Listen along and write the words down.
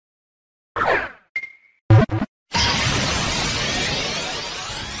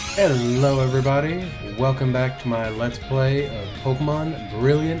Hello everybody, welcome back to my Let's Play of Pokemon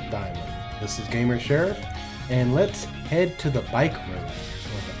Brilliant Diamond. This is Gamer Sheriff, and let's head to the bike road,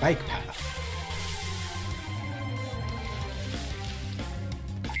 or the bike path.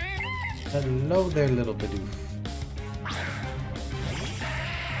 Hello there, little Bidoof.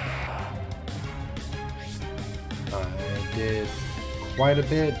 I did quite a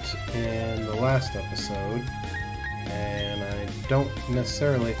bit in the last episode, and I don't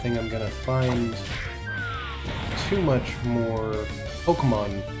necessarily think I'm gonna find too much more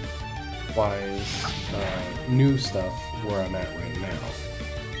Pokemon-wise new stuff where I'm at right now.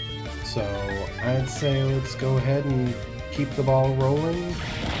 So I'd say let's go ahead and keep the ball rolling,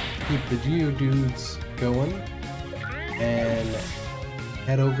 keep the Geodudes going, and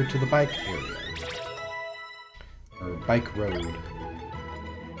head over to the bike area, or bike road,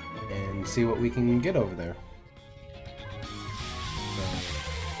 and see what we can get over there.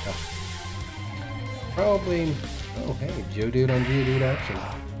 Probably... oh hey, Geodude on Geodude action.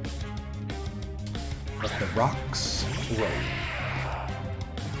 Let the rocks roll.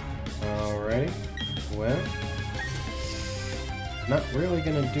 Alrighty. Well, not really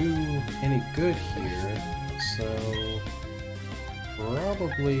gonna do any good here, so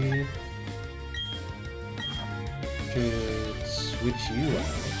probably should switch you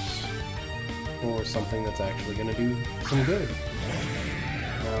out for something that's actually gonna do some good.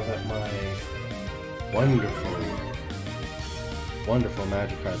 Now that my wonderful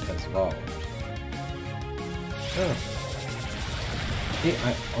Magikarp has evolved. Oh. See,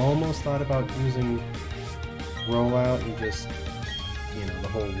 I almost thought about using Rollout and just, you know, the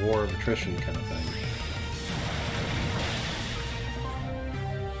whole war of attrition kind of thing.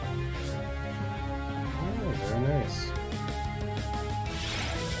 Oh, very nice.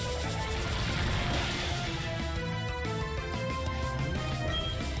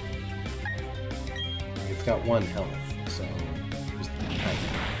 It's got 1 health, so just kind of...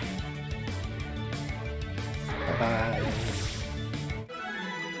 bye-bye.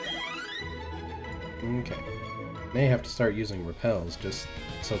 Okay. May have to start using repels just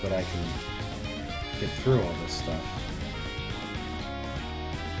so that I can get through all this stuff.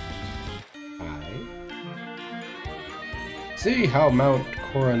 Hi. See how Mount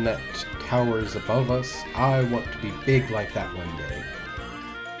Coronet towers above us? I want to be big like that one day.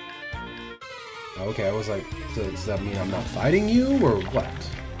 Okay, I was like, so does that mean I'm not fighting you, or what?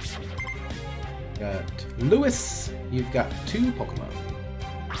 Got Lewis, you've got 2 Pokemon.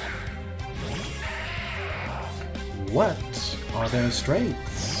 What are their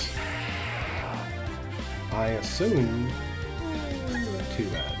strengths? I assume... too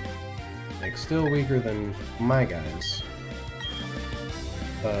bad. Like, still weaker than my guys.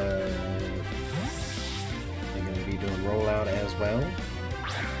 But... they're gonna be doing rollout as well.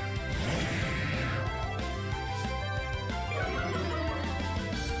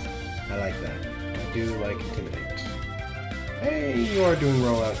 I like that. I do like Intimidate. Hey, you are doing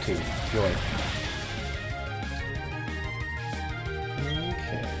rollout too. Joy.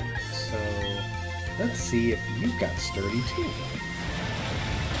 Okay, so let's see if you've got Sturdy too.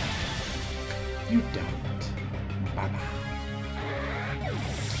 You don't. Bye-bye.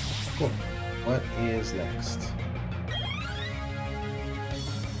 Cool. What is next?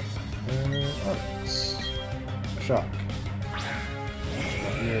 Oh, a shock.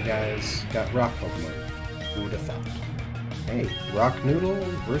 Your guys got rock Pokemon. Who would have thought? Hey, Rock Noodle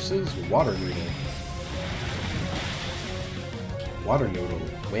versus Water Noodle. Water Noodle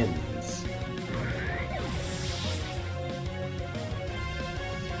wins.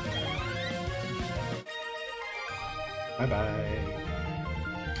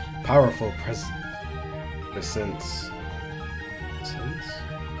 Bye-bye. Powerful presence.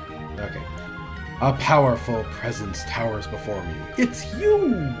 Okay. A powerful presence towers before me. It's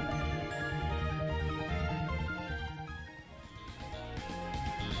you!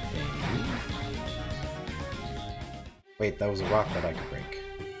 Wait, that was a rock that I could break.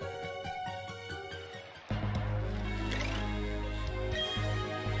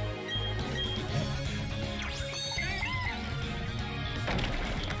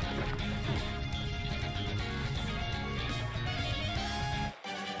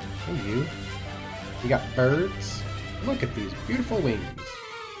 Hey, you. You got birds? Look at these beautiful wings.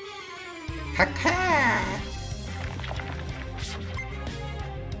 Caca!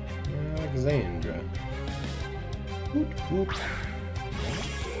 Alexandra. Woot woot.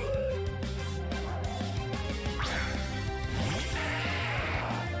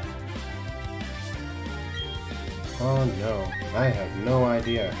 Oh no, I have no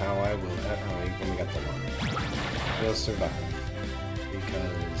idea how I will... oh, you've only got the one. We'll survive.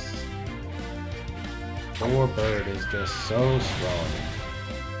 because poor bird is just so strong.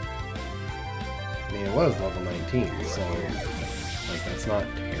 I mean, it was level 19, so like that's not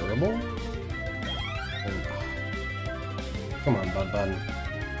terrible. And, come on, Bun.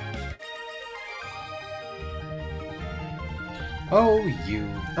 Oh, you!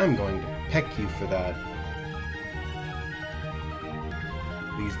 I'm going to peck you for that.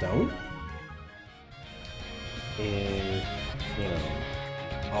 Please don't. If, you know,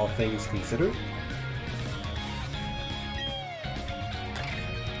 all things considered.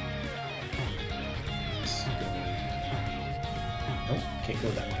 Oh, can't go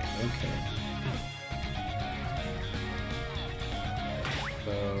that way. Okay.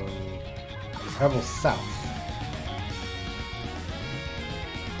 So, travel south.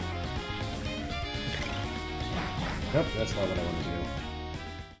 Nope, that's not what I want to do.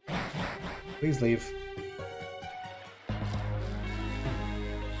 Please leave.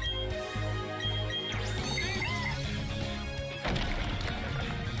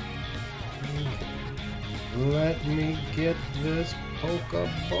 Let me get this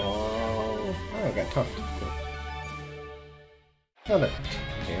Pokeball. Oh, I got tucked. Not a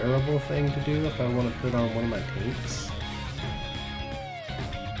terrible thing to do if I want to put on one of my tanks.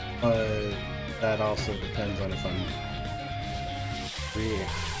 But that also depends on if I'm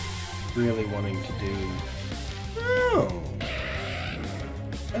really wanting to do... Oh!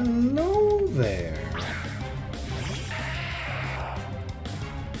 Hello there!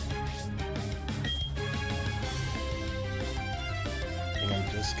 And I'm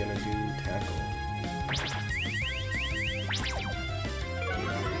just gonna do tackle.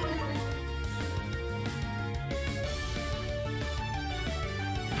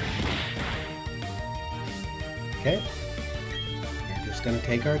 Okay, we're just gonna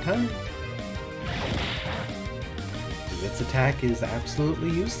take our time. Its attack is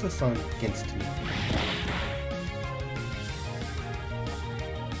absolutely useless against me.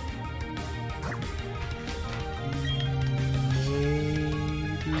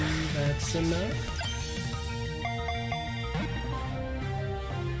 Maybe that's enough?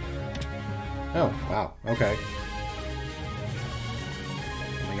 Oh, wow, okay.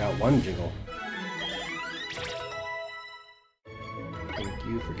 Only got one jiggle. Thank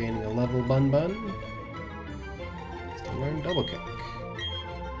you for gaining a level, Bun. Still learn double kick.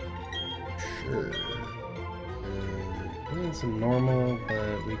 Sure. Doing some normal,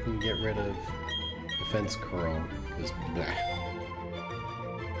 but we can get rid of defense curl, because blah.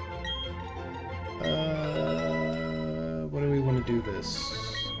 What do we want to do this?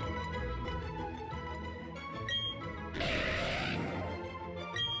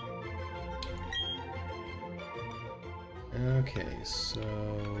 Okay, so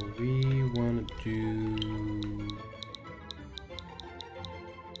we want to do...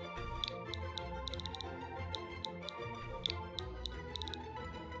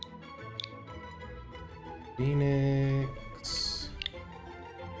 Phoenix...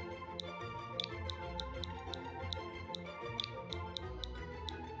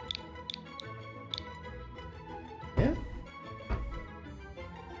 Yeah?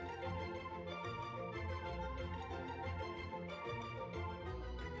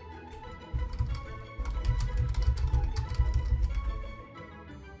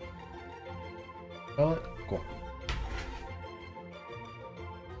 Cool.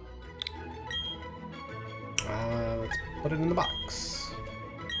 Let's put it in the box.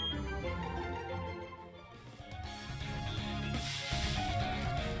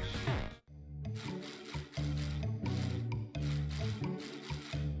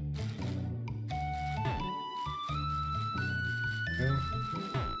 Okay.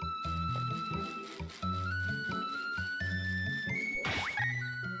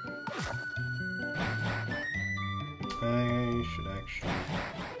 I should actually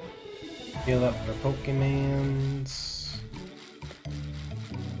heal up our Pokemons.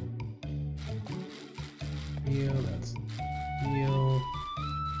 Heal, that's heal.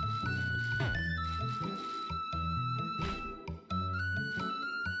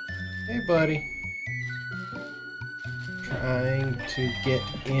 Hey, buddy. Trying to get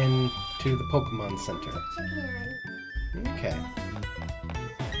into the Pokemon Center. Okay.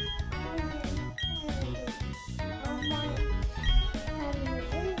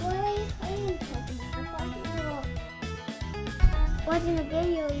 Watching a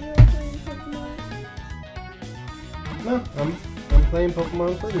video, you were playing Pokemon. No, I'm playing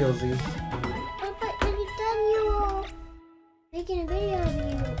Pokemon for realsies. But every time you were making a video of you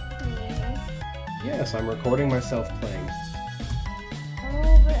playing. Yes, I'm recording myself playing.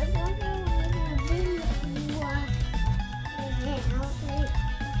 Oh, but if I was making a video of you playing, I was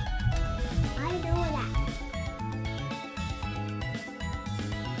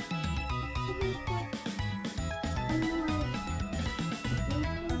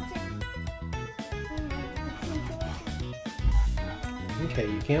Okay,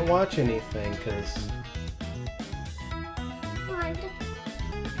 you can't watch anything because.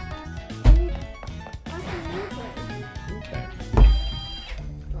 Okay.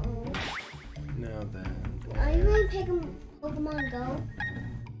 Oh. Now then. Are you going to pick Pokemon Go?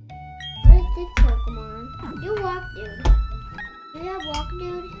 Where's this Pokemon? You walk, dude. Do you have walk,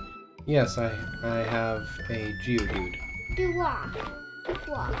 dude? Yes, I have a Geodude. Do walk.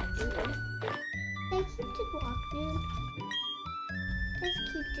 Walk, dude. Let's keep it walk, dude. Let's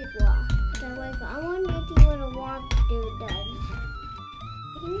keep it walk. That way, I want to make you what a walk dude does.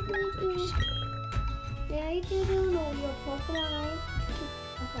 Can you please do? Yeah, you can do your Pokemon, right? Keep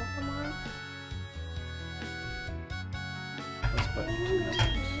a Pokemon. Let's put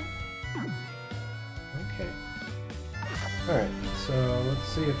Okay. Alright, so let's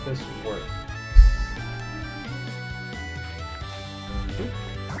see if this works.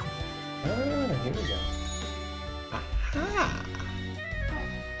 Ah, here we go. Aha!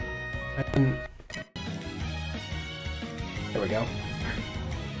 There we go.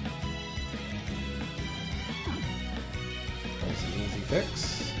 That's an easy fix.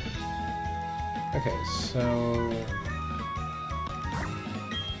 Okay, so...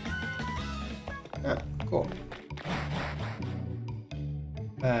 Ah, cool.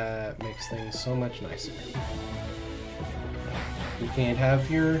 That makes things so much nicer. You can't have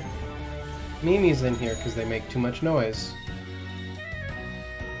your Mimis in here because they make too much noise.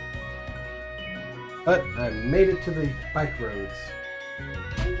 But I made it to the bike roads.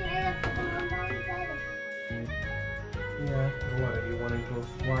 Yeah, what, are you wanting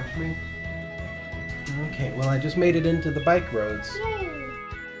to watch me? Okay, well I just made it into the bike roads. Yay.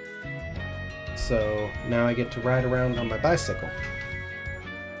 So now I get to ride around on my bicycle.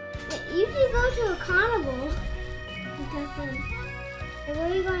 You should go to a carnival. Where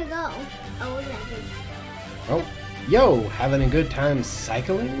are you gonna go? Oh, what's that thing? Oh, yo, having a good time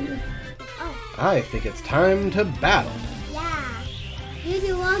cycling? Oh. I think it's time to battle. Yeah. You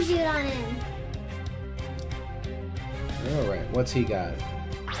do walk dude on him. Alright, what's he got?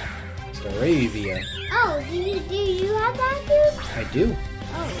 Staravia. Oh, do you have that dude? I do.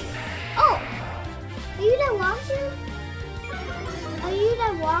 Oh. Oh! Are you that walk dude? Are you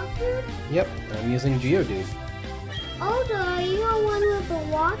that walk dude? Yep, I'm using Geodude. Oh, so are you the one with the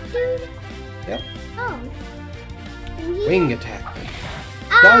walk dude? Yep. Oh. Wing attack.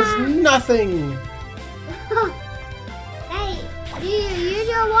 Ah! Does nothing! Hey, you use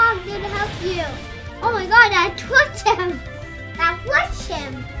your walk dude to help you. Oh my god, that twitched him! That pushed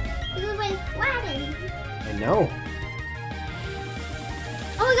him! He was like flattened. I know.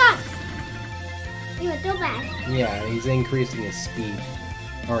 Oh my god! You're so bad. Yeah, he's increasing his speed.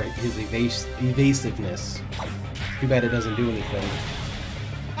 Or his evasiveness. Too bad it doesn't do anything.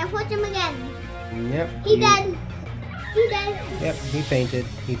 That pushed him again. Yep. He dead. He dead. Yep, he fainted.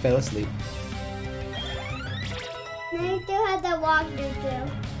 He fell asleep. Now you still have that walk dude too.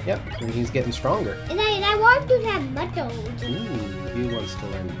 Yep, and he's getting stronger. And that walk dude had muscles. Ooh, he wants to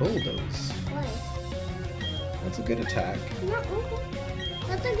learn Bulldoze. What? That's a good attack. No, okay.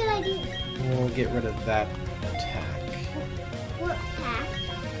 That's a good idea. We'll get rid of that attack. What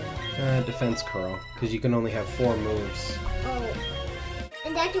attack? Defense curl, because you can only have 4 moves. Oh.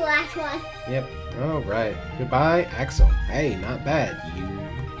 And that's your last one. Yep. Alright. Goodbye, Axel. Hey, not bad, you.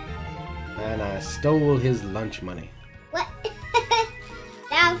 And I stole his lunch money. What?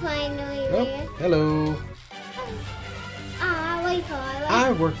 That was funny. Oh, hello. Wait for it.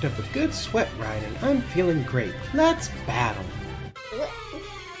 I worked up a good sweat ride and I'm feeling great. Let's battle.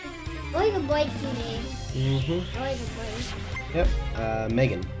 What is the boy's name? Mm-hmm. What is the boy? Yep.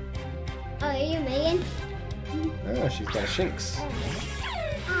 Megan. Oh, are you Megan? Oh, she's got a Shinx.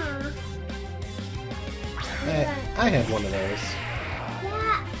 Aw. I had one of those.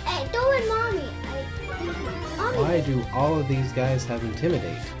 Yeah. Hey, don't let mommy. Mommy. Why do all of these guys have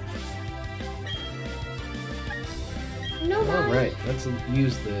Intimidate? No, mommy. Alright, let's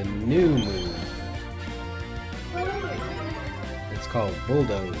use the new move. What is it? It's called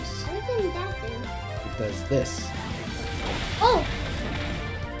Bulldoze. What does that do? It does this. Oh!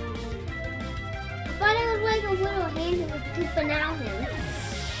 I thought it was like a little hand who was pooping out him.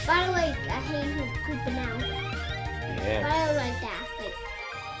 By the way, a hand who was pooping out. Yeah. I don't like that.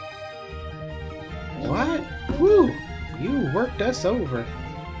 Like, What? Woo! You worked us over.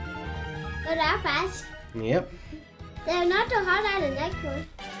 go that fast. Yep. They're not so hard at the next one.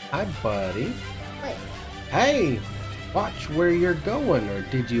 Hi, buddy. Wait. Hey! Watch where you're going, or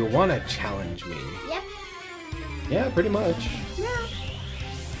did you want to challenge me? Yep. Yeah, pretty much. No.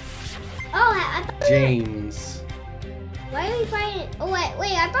 Oh, I thought James. Why are we fighting? Oh, wait.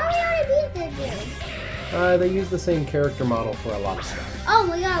 I thought we already beat this dude. They use the same character model for a lot of stuff. Oh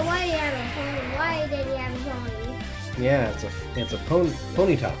my god, why did he have a pony? Why did he have a pony? Yeah, it's a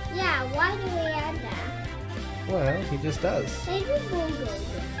ponytail. Yeah, why do we add that? Well, he just does. They do bulldoze.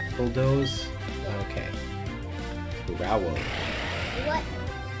 Bulldoze? Okay. Bravo. What?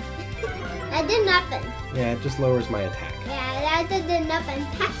 That did nothing. Yeah, it just lowers my attack. Yeah, that did nothing.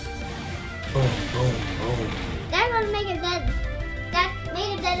 Boom, boom, boom. That's gonna make it dead. That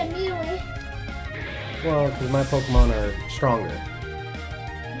made it dead immediately. Well, because my Pokemon are stronger.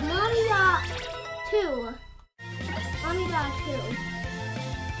 Mommy got 2. Mommy got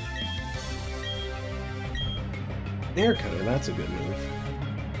 2. Air Cutter, that's a good move.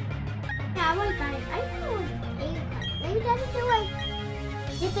 Yeah, I want to buy it. I know maybe that's the way.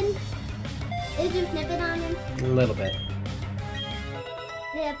 Nipping. Is you snipping on him? A little bit.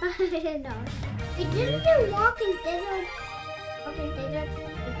 Yeah, but I don't know. It didn't do walking desert. Walking desert.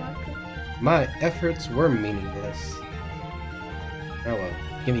 Walking. My efforts were meaningless. Oh well,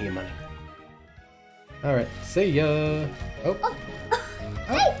 give me your money. Alright, see ya! Oh, Oh,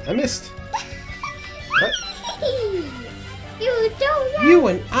 oh I missed! What? You don't know. You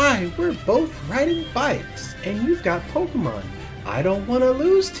and I, we're both riding bikes, and you've got Pokemon. I don't want to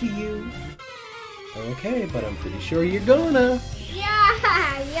lose to you. Okay, but I'm pretty sure you're gonna.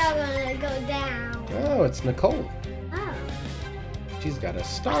 Yeah, you're gonna go down. Oh, it's Nicole. Oh, She's got a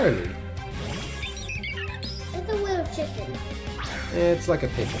Starly. that's a little chicken. It's like a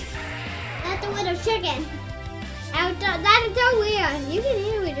pigeon. That's a little chicken. That is so weird. You can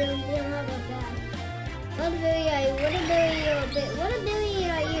hear me doing that. What ability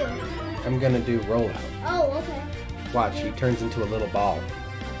are you? I'm gonna do rollout. Oh, okay. Watch, he turns into a little ball.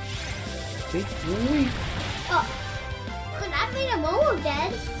 See? Whee! Oh, could that mean I'm almost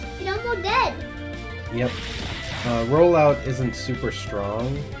dead? He's almost dead. Yep. Rollout isn't super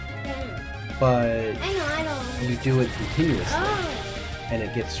strong, but I know. you do it continuously, Oh, and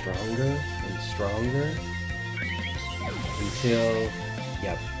it gets stronger and stronger until,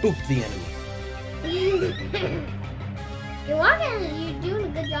 yeah, boop the enemy. you're walking. You're doing a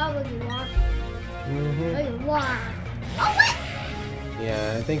good job with your walking. Mm-hmm. Oh, you walk. Oh, what?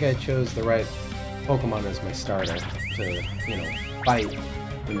 Yeah, I think I chose the right Pokemon as my starter to, you know, fight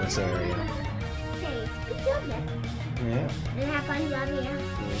in this area. Okay, good job then. Yeah. And have fun, love you.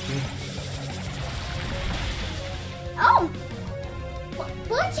 Mhm. Oh!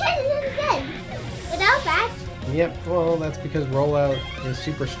 What's hitting in bed? Without that? Yep, well, that's because Rollout is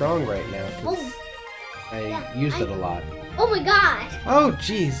super strong right now. 'Cause Oh. I Yeah, used it a lot. Oh my god! Oh,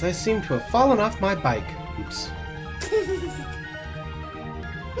 jeez, I seem to have fallen off my bike. Oops.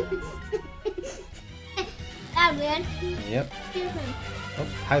 That weird. Yep. Oh,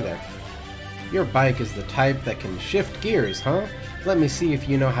 hi there. Your bike is the type that can shift gears, huh? Let me see if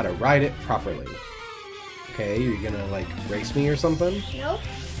you know how to ride it properly. Okay, you're gonna, like, race me or something? Nope.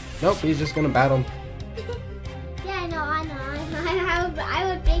 Nope, he's just gonna battle. Yeah, I know. I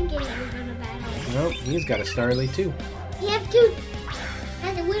was thinking it was gonna battle. Nope, he's got a Starly too. You have 2.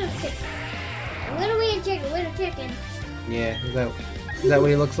 That's a little chicken. A little weird chicken, little chicken. Yeah, is that what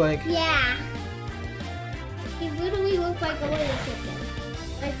he looks like? Yeah. He literally looks like a little chicken.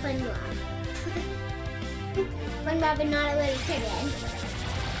 Like SpongeBob. SpongeBob is not a little chicken.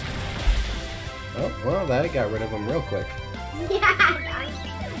 Oh, well, that got rid of him real quick. Yeah.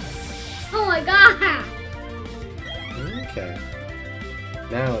 Oh my god. Okay.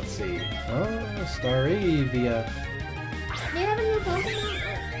 Now let's see. Oh, Starevia. Do you have a new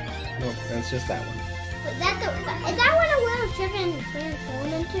Pokemon? Nope, that's just that one. Is that what a little chicken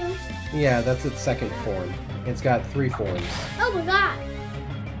transformed into? Yeah, that's its second form. It's got 3 forms. Oh my god.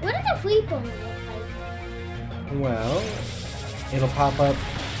 What does a free form look like? Well, it'll pop up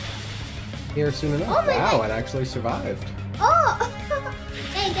here soon enough. Oh my Wow, God. it actually survived. Oh!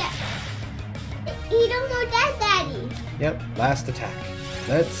 Hey, he don't know that, Daddy. Yep, last attack.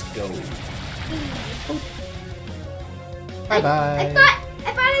 Let's go. Bye-bye.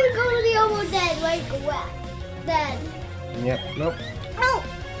 I thought it was going to be almost dead, like what? Dead. Yep, nope. Oh!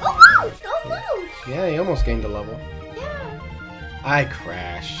 Almost! Yeah, he almost gained a level. Yeah. I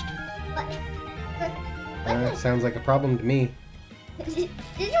crashed. What? Sounds like a problem to me. Did you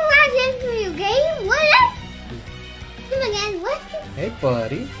crash into your game? What? Come again, what? Hey,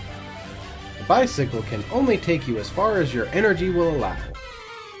 buddy. A bicycle can only take you as far as your energy will allow.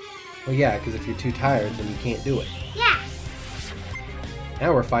 Well, yeah, because if you're too tired, then you can't do it. Yeah.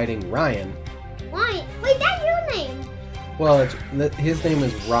 Now we're fighting Ryan. Why? Wait, that's your name. Well, his name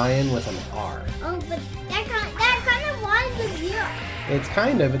is Ryan with an R. Oh, but that kind of rhymes with you.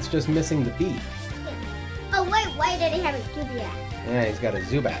 It's just missing the B. Oh, wait, why did he have a Cubiac? Yeah, he's got a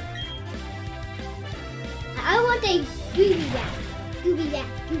Zubat. I want a Gooby Rat. Gooby Rat.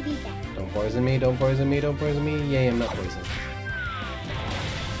 Gooby Rat. Don't poison me, don't poison me, don't poison me. Yay, I'm not poisoned.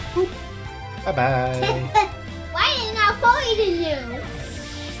 Bye-bye. Why did I poison you?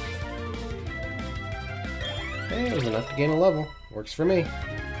 Hey, it was enough to gain a level. Works for me.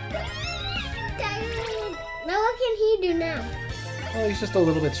 Now what can he do now? Oh, he's just a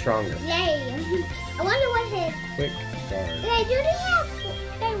little bit stronger. Yay. I wonder what his... Quick guard. Did I do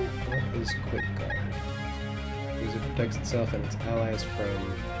What is quick guard? User protects itself and its allies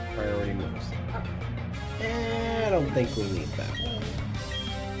from priority moves. I don't think we need that one.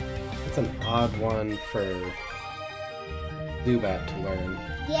 It's an odd one for Zubat to learn.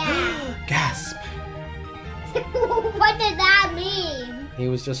 Yeah. Gasp! What does that mean? He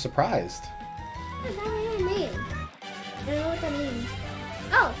was just surprised. What does that even mean? I don't know what that means.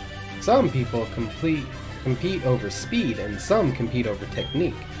 Oh. Some people compete over speed and some compete over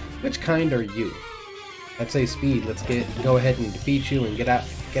technique. Which kind are you? I'd say speed. Let's go ahead and defeat you and get out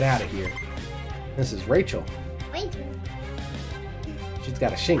of here. This is Rachel. Rachel. She's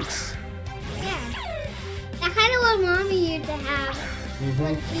got a Shinx. Yeah. That kind of what Mommy used to have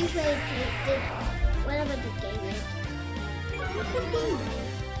when Mm-hmm. she played whatever the game is. What's the game?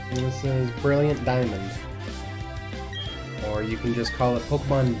 This is Brilliant Diamond. Or you can just call it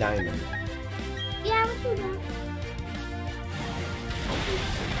Pokemon Diamond. Yeah, what's do that?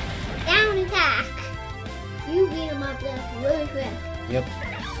 Down attack. You beat him up there really quick. Yep.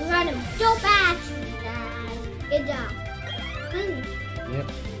 You got him so fast. Good job. Tiny.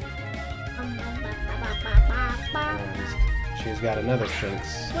 Yep. What? And she's got another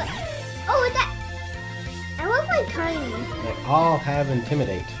Shinx. Oh, that looks like Tiny. They all have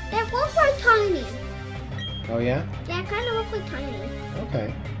Intimidate. That looks like Tiny. Oh yeah? That kind of looks like Tiny.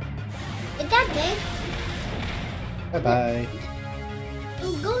 Okay. Is that big? Bye-bye.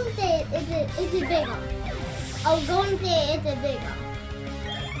 I'm going to say is it bigger? I'm going to say it's a bigger.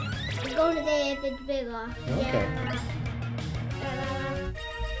 I'm going to say if it's bigger. Okay. Yeah.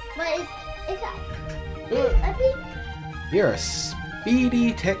 But I think You're a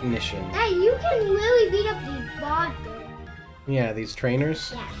speedy technician. hey, you can really beat up these bosses. Yeah, these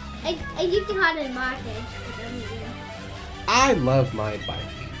trainers. Yeah. I used to call them bosses. I love my bike,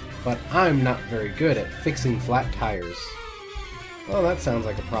 but I'm not very good at fixing flat tires. Well, that sounds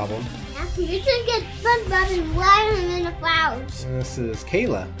like a problem. You should get SpongeBob and fly him in the clouds. This is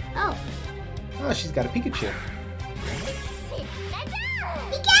Kayla. Oh. Oh, she's got a Pikachu.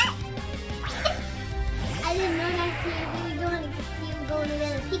 I didn't know that he was going to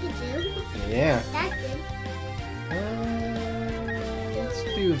get a Pikachu. Yeah. That's good. Let's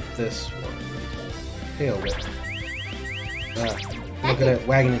do this one. Tail whip. Look at it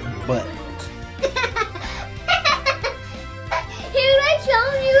wagging its butt. He was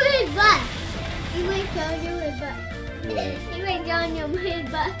showing you his butt. He was showing you his butt. Yeah. He was showing you his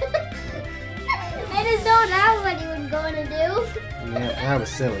butt. I just don't know what he was going to do. Yeah, that was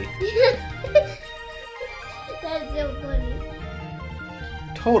silly. That's so funny.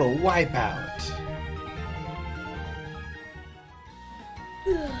 Total wipeout.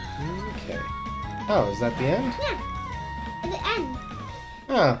 Okay. Oh, is that the end? Yeah. At the end.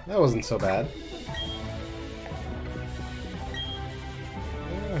 Ah, that wasn't so bad.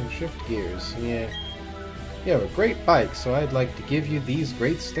 Oh, shift gears. Yeah. You have a great bike, so I'd like to give you these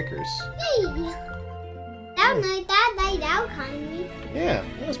great stickers. Hey. That was nice. That night out, kindly. Yeah,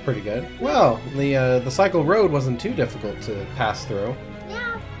 that was pretty good. Well, the cycle road wasn't too difficult to pass through.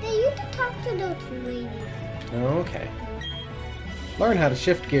 Yeah, they used to talk to those two ladies. Okay. Learn how to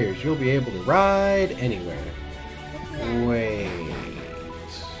shift gears. You'll be able to ride anywhere. Wait.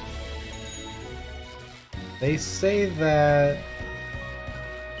 They say that...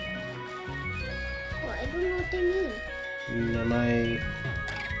 Well, I don't know what they mean. Am I...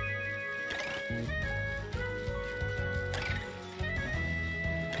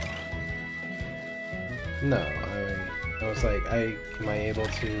 No, I was like, am I able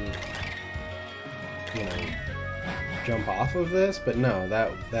to, you know, jump off of this? But no,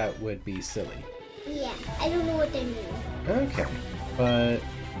 that would be silly. Yeah, I don't know what they mean. Okay, but,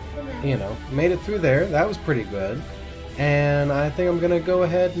 you know, made it through there. That was pretty good. And I think I'm going to go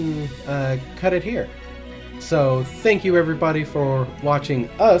ahead and cut it here. So, thank you everybody for watching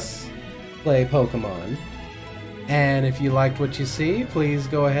us play Pokemon. And if you liked what you see, please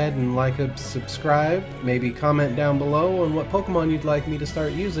go ahead and like and subscribe. Maybe comment down below on what Pokemon you'd like me to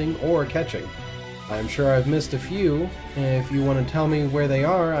start using or catching. I'm sure I've missed a few. If you want to tell me where they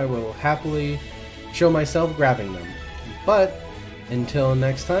are, I will happily show myself grabbing them. But until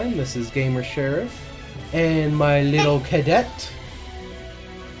next time, this is Gamer Sheriff and my little cadet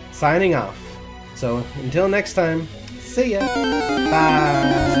signing off. So until next time, see ya.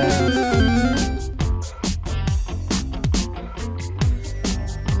 Bye.